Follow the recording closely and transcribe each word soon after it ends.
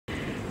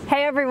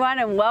Hey everyone,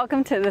 and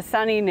welcome to the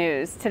Sunny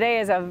News. Today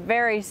is a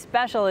very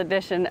special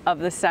edition of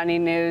the Sunny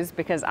News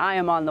because I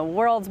am on the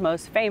world's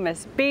most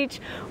famous beach,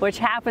 which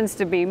happens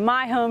to be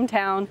my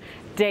hometown,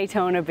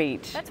 Daytona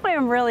Beach. That's why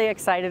I'm really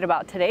excited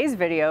about today's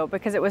video,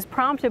 because it was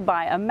prompted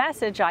by a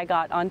message I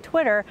got on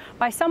Twitter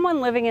by someone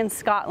living in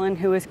Scotland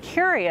who was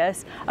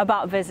curious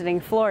about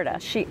visiting Florida.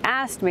 She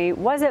asked me,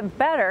 was it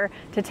better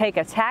to take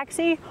a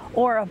taxi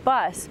or a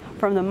bus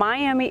from the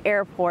Miami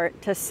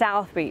airport to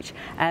South Beach?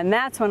 And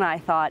that's when I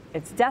thought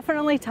it's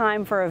definitely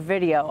time for a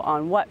video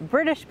on what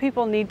British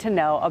people need to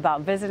know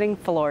about visiting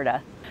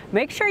Florida.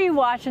 Make sure you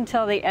watch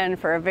until the end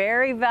for a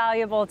very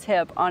valuable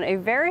tip on a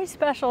very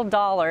special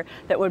dollar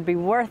that would be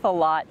worth a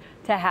lot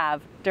to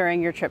have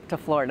during your trip to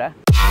Florida.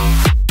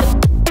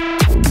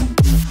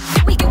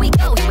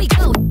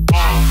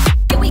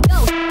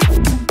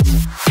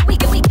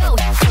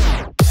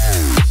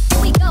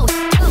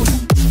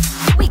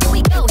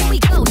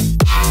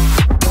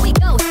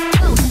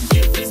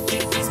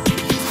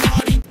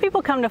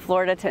 People come to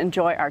Florida to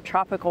enjoy our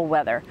tropical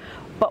weather.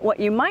 But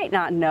what you might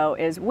not know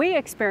is we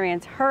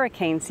experience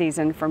hurricane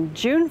season from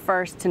June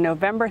 1st to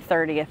November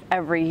 30th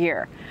every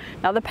year.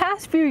 Now, the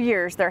past few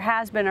years, there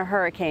has been a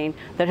hurricane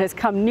that has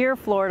come near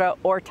Florida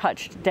or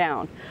touched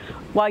down.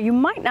 While you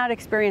might not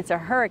experience a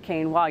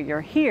hurricane while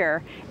you're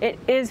here, it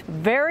is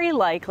very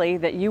likely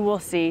that you will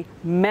see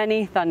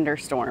many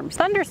thunderstorms.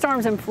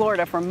 Thunderstorms in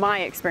Florida, from my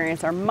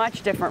experience, are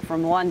much different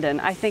from London.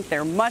 I think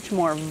they're much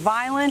more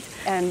violent,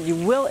 and you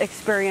will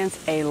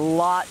experience a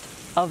lot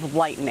of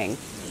lightning.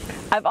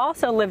 I've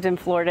also lived in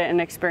Florida and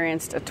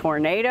experienced a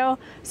tornado,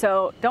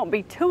 so don't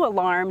be too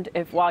alarmed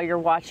if while you're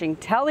watching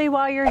telly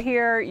while you're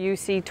here, you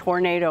see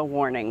tornado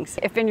warnings.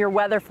 If in your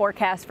weather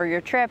forecast for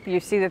your trip, you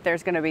see that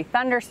there's going to be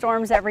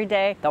thunderstorms every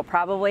day, they'll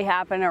probably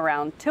happen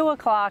around 2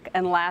 o'clock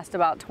and last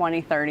about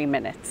 20-30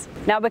 minutes.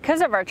 Now,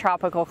 because of our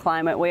tropical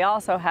climate, we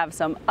also have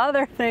some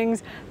other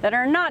things that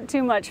are not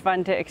too much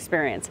fun to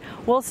experience.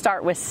 We'll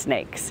start with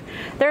snakes.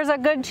 There's a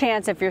good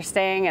chance if you're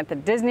staying at the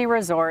Disney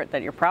resort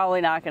that you're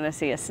probably not going to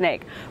see a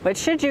snake.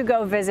 But should you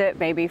go visit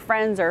maybe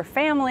friends or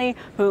family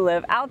who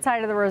live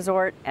outside of the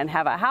resort and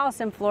have a house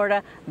in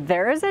Florida,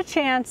 there is a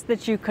chance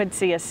that you could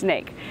see a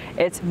snake.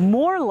 It's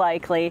more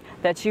likely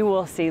that you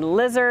will see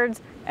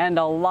lizards, and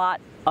a lot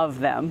of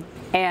them.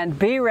 And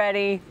be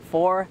ready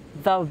for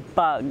the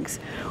bugs.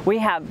 We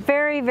have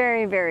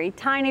very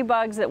tiny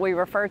bugs that we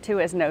refer to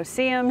as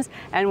no-see-ums,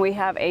 and we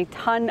have a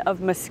ton of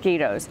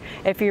mosquitoes.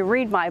 If you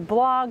read my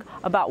blog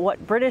about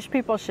what British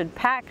people should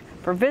pack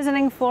for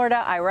visiting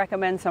Florida, I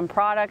recommend some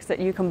products that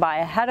you can buy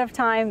ahead of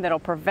time that'll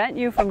prevent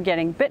you from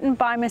getting bitten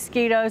by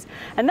mosquitoes.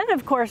 And then,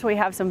 of course, we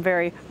have some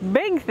very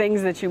big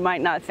things that you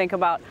might not think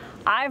about.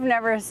 I've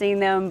never seen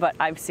them, but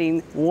I've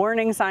seen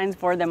warning signs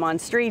for them on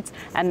streets,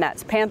 and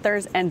that's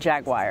panthers and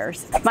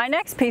jaguars. My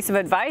next piece of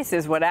advice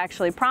is what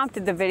actually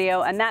prompted the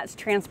video, and that's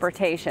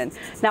transportation.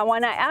 Now,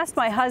 when I asked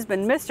my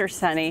husband, Mr.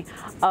 Sunny,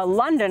 a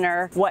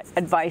Londoner, what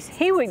advice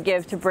he would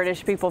give to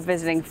British people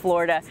visiting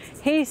Florida,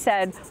 he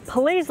said,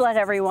 please let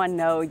everyone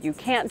know you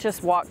can't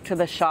just walk to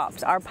the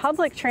shops. Our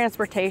public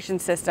transportation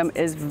system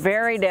is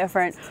very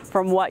different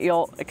from what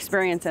you'll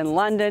experience in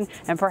London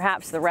and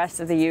perhaps the rest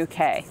of the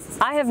UK.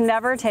 I have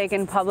never taken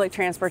public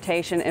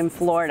transportation in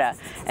Florida,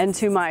 and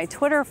to my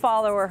Twitter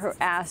follower who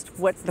asked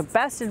what the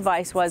best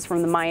advice was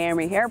from the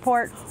Miami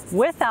airport,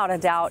 without a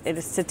doubt it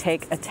is to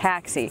take a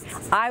taxi.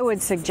 I would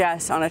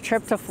suggest on a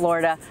trip to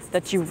Florida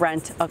that you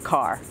rent a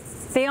car.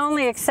 The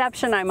only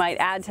exception I might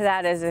add to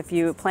that is if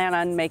you plan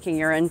on making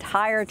your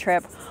entire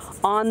trip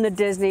on the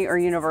Disney or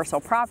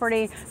Universal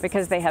property,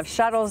 because they have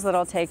shuttles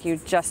that'll take you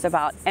just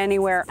about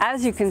anywhere.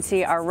 As you can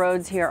see, our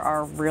roads here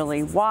are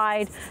really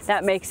wide.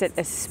 That makes it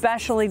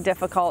especially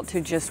difficult to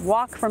just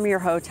walk from your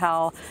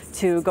hotel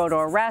to go to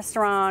a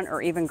restaurant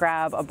or even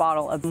grab a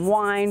bottle of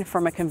wine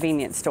from a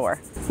convenience store.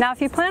 Now,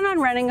 if you plan on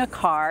renting a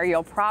car,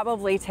 you'll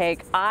probably take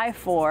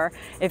I-4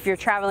 if you're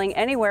traveling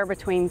anywhere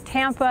between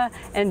Tampa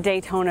and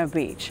Daytona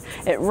Beach.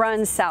 It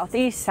runs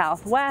southeast,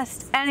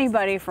 southwest.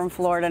 Anybody from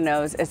Florida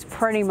knows it's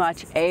pretty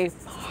much a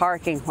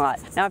parking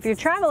lot. Now, if you're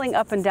traveling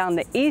up and down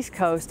the East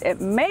Coast,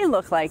 it may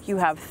look like you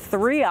have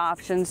 3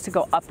 options to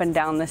go up and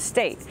down the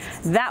state.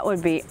 That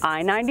would be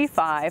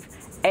I-95,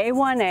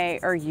 A1A,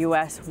 or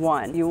US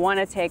 1. You want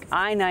to take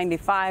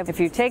I-95. If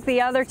you take the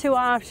other 2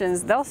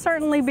 options, they'll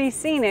certainly be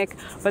scenic,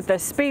 but the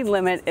speed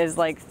limit is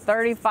like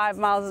 35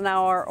 miles an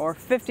hour or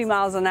 50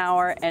 miles an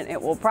hour, and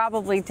it will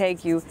probably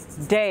take you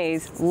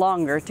days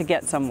longer to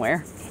get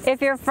somewhere. If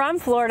you're from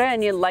Florida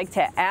and you'd like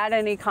to add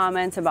any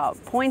comments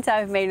about points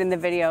I've made in the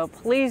video,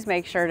 please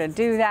make sure to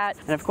do that.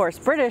 And of course,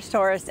 British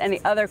tourists,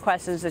 any other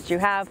questions that you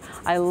have,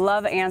 I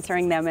love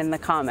answering them in the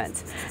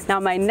comments. Now,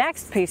 my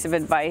next piece of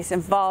advice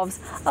involves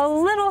a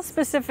little little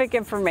specific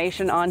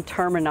information on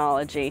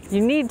terminology. You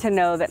need to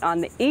know that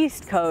on the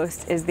East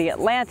Coast is the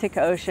Atlantic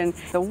Ocean.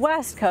 The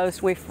West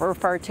Coast we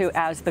refer to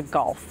as the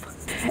Gulf.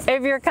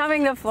 If you're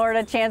coming to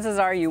Florida, chances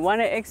are you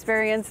want to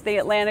experience the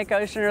Atlantic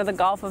Ocean or the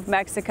Gulf of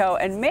Mexico,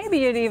 and maybe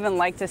you'd even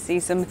like to see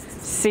some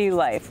sea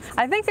life.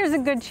 I think there's a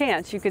good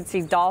chance you could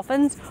see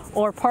dolphins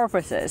or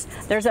porpoises.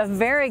 There's a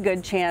very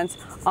good chance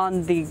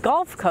on the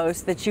Gulf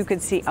Coast that you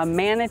could see a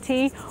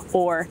manatee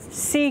or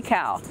sea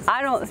cow.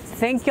 I don't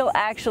think you'll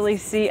actually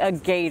see a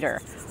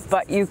gator,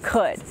 but you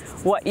could.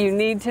 What you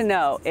need to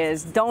know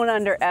is don't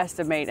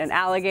underestimate an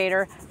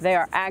alligator. They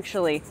are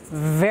actually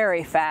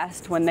very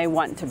fast when they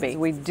want to be.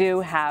 We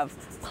do have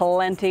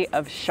plenty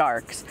of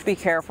sharks. Be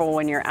careful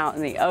when you're out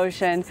in the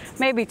ocean.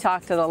 Maybe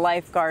talk to the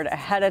lifeguard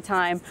ahead of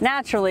time.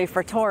 Naturally,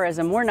 for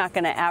tourism, we're not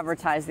going to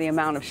advertise the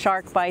amount of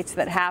shark bites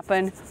that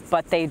happen,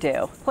 but they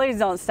do. Please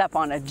don't step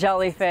on a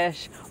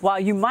jellyfish. While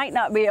you might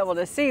not be able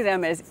to see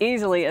them as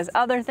easily as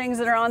other things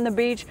that are on the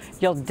beach,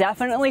 you'll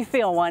definitely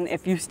feel one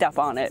if you step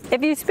on it.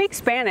 If you speak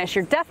Spanish,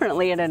 you're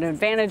definitely at an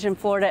advantage in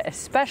Florida,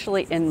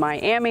 especially in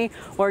Miami,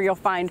 where you'll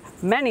find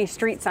many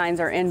street signs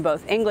are in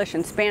both English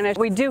and Spanish.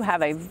 We do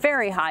have a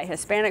very high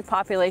Hispanic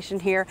population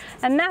here,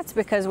 and that's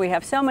because we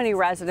have so many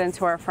residents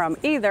who are from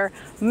either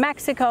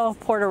Mexico,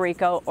 Puerto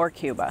Rico, or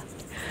Cuba.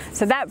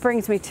 So that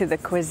brings me to the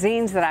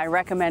cuisines that I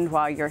recommend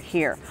while you're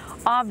here.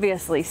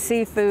 Obviously,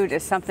 seafood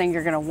is something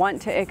you're going to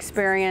want to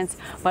experience,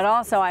 but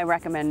also I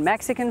recommend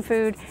Mexican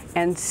food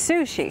and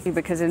sushi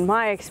because in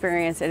my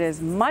experience it is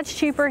much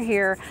cheaper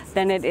here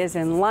than it is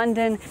in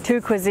London.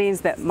 Two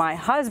cuisines that my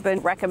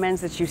husband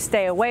recommends that you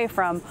stay away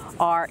from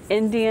are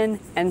Indian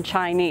and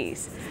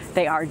Chinese.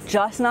 They are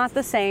just not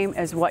the same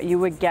as what you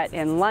would get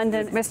in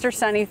London. Mr.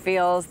 Sunny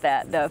feels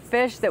that the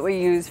fish that we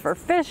use for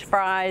fish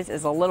fries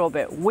is a little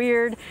bit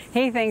weird.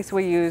 He thinks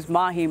we use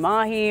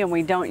mahi-mahi and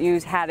we don't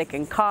use haddock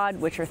and cod,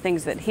 which are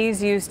things that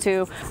he's used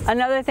to.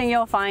 Another thing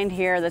you'll find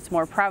here that's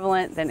more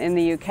prevalent than in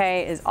the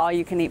UK is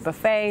all-you-can-eat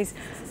buffets.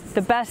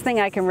 The best thing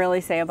I can really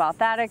say about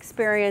that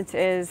experience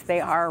is they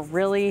are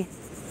really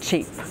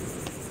cheap.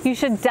 You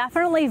should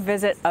definitely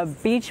visit a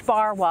beach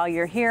bar while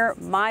you're here.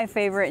 My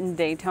favorite in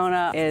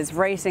Daytona is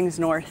Racing's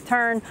North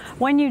Turn.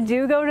 When you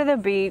do go to the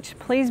beach,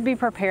 please be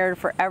prepared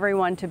for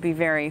everyone to be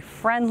very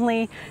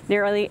friendly.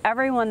 Nearly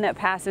everyone that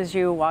passes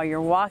you while you're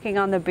walking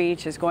on the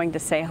beach is going to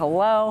say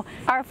hello.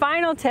 Our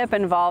final tip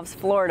involves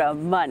Florida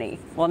money.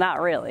 Well,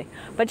 not really.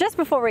 But just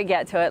before we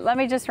get to it, let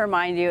me just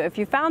remind you, if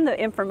you found the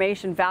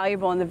information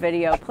valuable in the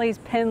video, please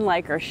pin,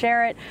 like, or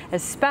share it,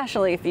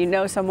 especially if you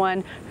know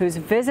someone who's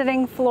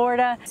visiting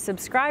Florida.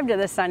 Subscribe to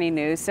the Sunny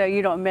News so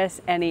you don't miss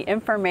any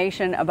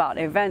information about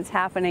events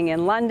happening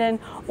in London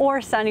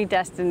or sunny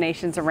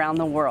destinations around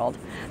the world.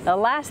 The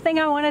last thing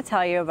I want to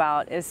tell you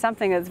about is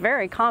something that's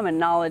very common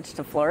knowledge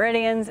to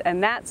Floridians,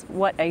 and that's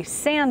what a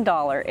sand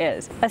dollar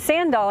is. A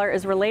sand dollar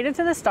is related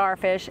to the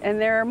starfish,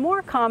 and they're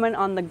more common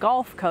on the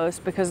Gulf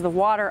Coast because the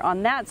water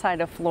on that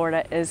side of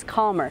Florida is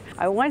calmer.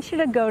 I want you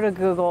to go to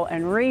Google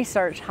and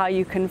research how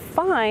you can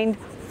find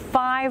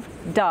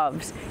 5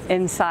 doves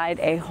inside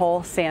a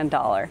whole sand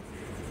dollar.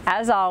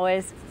 As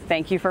always,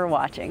 thank you for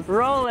watching.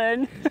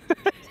 Rolling.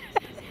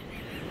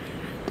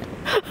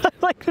 I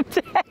like to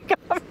take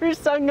off your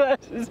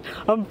sunglasses.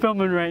 I'm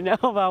filming right now,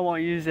 but I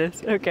won't use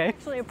this. Okay.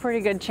 Actually a pretty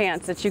good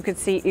chance that you could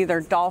see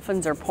either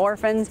dolphins or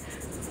porphins.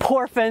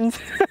 Porphins.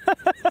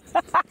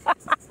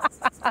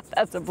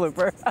 That's a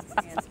blooper.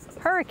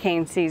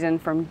 Hurricane season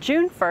from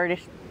June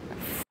 1st.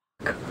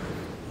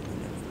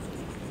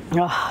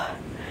 Oh,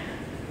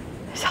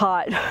 it's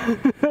hot.